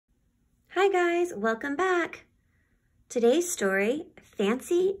Hi guys, welcome back. Today's story,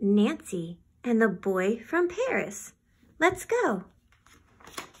 Fancy Nancy and the Boy from Paris. Let's go.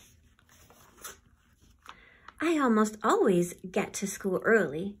 I almost always get to school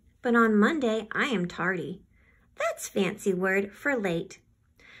early, but on Monday I am tardy. That's fancy word for late.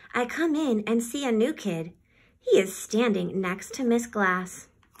 I come in and see a new kid. He is standing next to Miss Glass.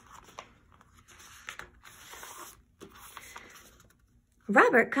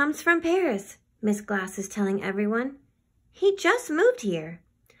 Robert comes from Paris, Miss Glass is telling everyone. He just moved here.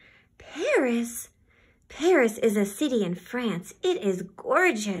 Paris? Paris is a city in France. It is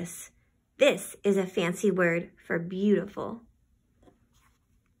gorgeous. This is a fancy word for beautiful.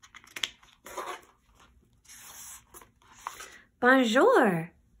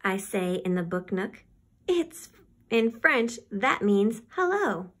 Bonjour, I say in the book nook. It's in French, that means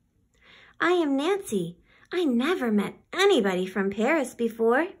hello. I am Nancy. I never met anybody from Paris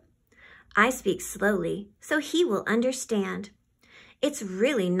before. I speak slowly so he will understand. It's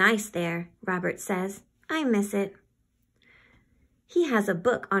really nice there, Robert says. I miss it. He has a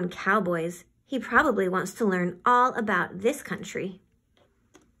book on cowboys. He probably wants to learn all about this country.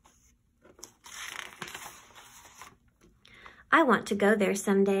 I want to go there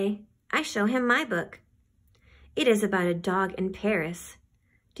someday. I show him my book. It is about a dog in Paris.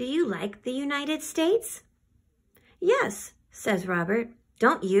 Do you like the United States? Yes, says Robert.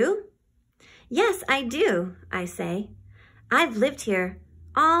 Don't you? Yes, I do, I say. I've lived here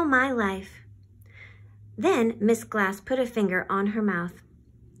all my life. Then Miss Glass put a finger on her mouth.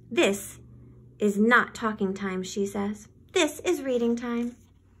 This is not talking time, she says. This is reading time.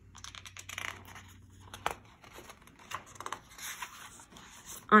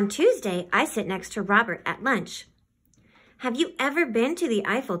 On Tuesday, I sit next to Robert at lunch. Have you ever been to the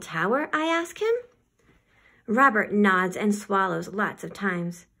Eiffel Tower? I ask him. Robert nods and swallows lots of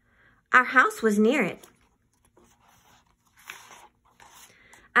times. Our house was near it.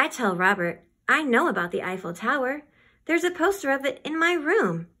 I tell Robert, I know about the Eiffel Tower. There's a poster of it in my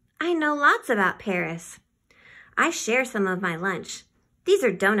room. I know lots about Paris. I share some of my lunch. These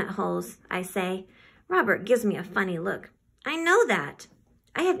are donut holes, I say. Robert gives me a funny look. I know that.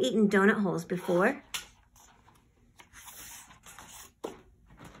 I have eaten donut holes before.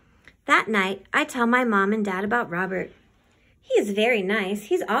 That night, I tell my mom and dad about Robert. He is very nice.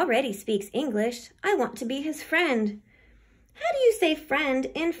 He already speaks English. I want to be his friend. How do you say friend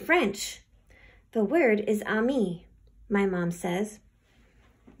in French? The word is ami, my mom says.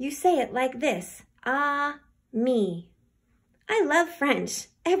 You say it like this, me. I love French.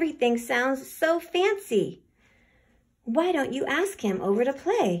 Everything sounds so fancy. Why don't you ask him over to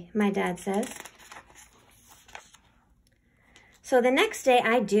play, my dad says. So the next day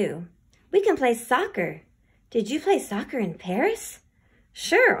I do. We can play soccer. Did you play soccer in Paris?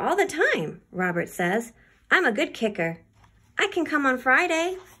 Sure, all the time, Robert says. I'm a good kicker. I can come on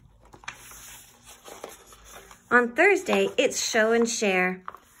Friday. On Thursday, it's show and share.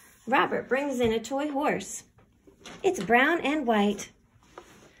 Robert brings in a toy horse. It's brown and white.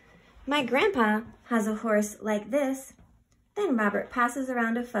 My grandpa has a horse like this. Then Robert passes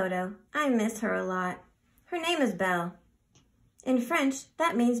around a photo. I miss her a lot. Her name is Belle. In French,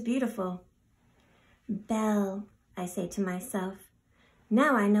 that means beautiful. Belle, I say to myself.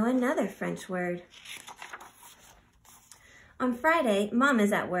 Now I know another French word. On Friday, Mom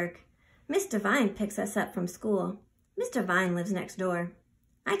is at work. Miss Devine picks us up from school. Miss Devine lives next door.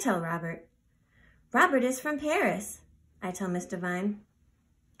 I tell Robert. Robert is from Paris, I tell Miss Devine.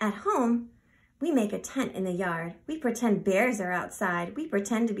 At home, we make a tent in the yard. We pretend bears are outside. We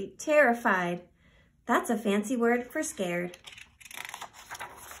pretend to be terrified. That's a fancy word for scared.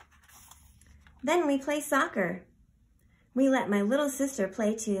 Then we play soccer. We let my little sister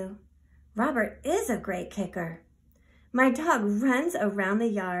play too. Robert is a great kicker. My dog runs around the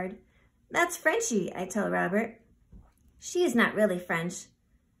yard. That's Frenchie, I tell Robert. She is not really French,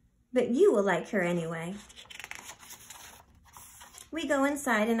 but you will like her anyway. We go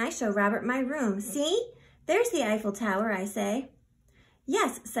inside and I show Robert my room. See? There's the Eiffel Tower, I say.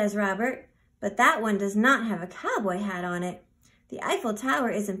 Yes, says Robert, but that one does not have a cowboy hat on it. The Eiffel Tower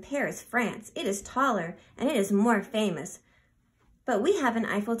is in Paris, France. It is taller and it is more famous. But we have an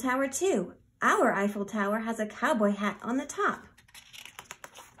Eiffel Tower too. Our Eiffel Tower has a cowboy hat on the top.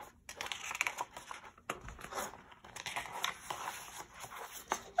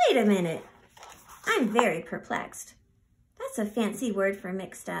 Wait a minute. I'm very perplexed. That's a fancy word for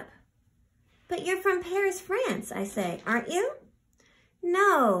mixed up. But you're from Paris, France, I say, aren't you?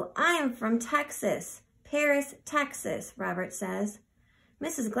 No, I am from Texas. Paris, Texas, Robert says.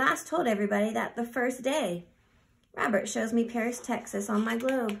 Mrs. Glass told everybody that the first day. Robert shows me Paris, Texas on my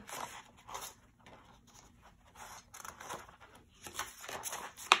globe.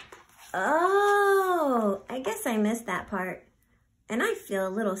 Oh, I guess I missed that part. And I feel a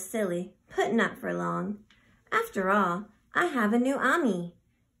little silly putting up for long. After all, I have a new Ami,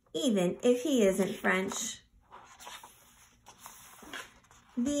 even if he isn't French.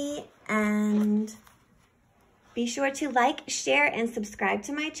 The end. Be sure to like, share, and subscribe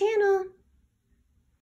to my channel.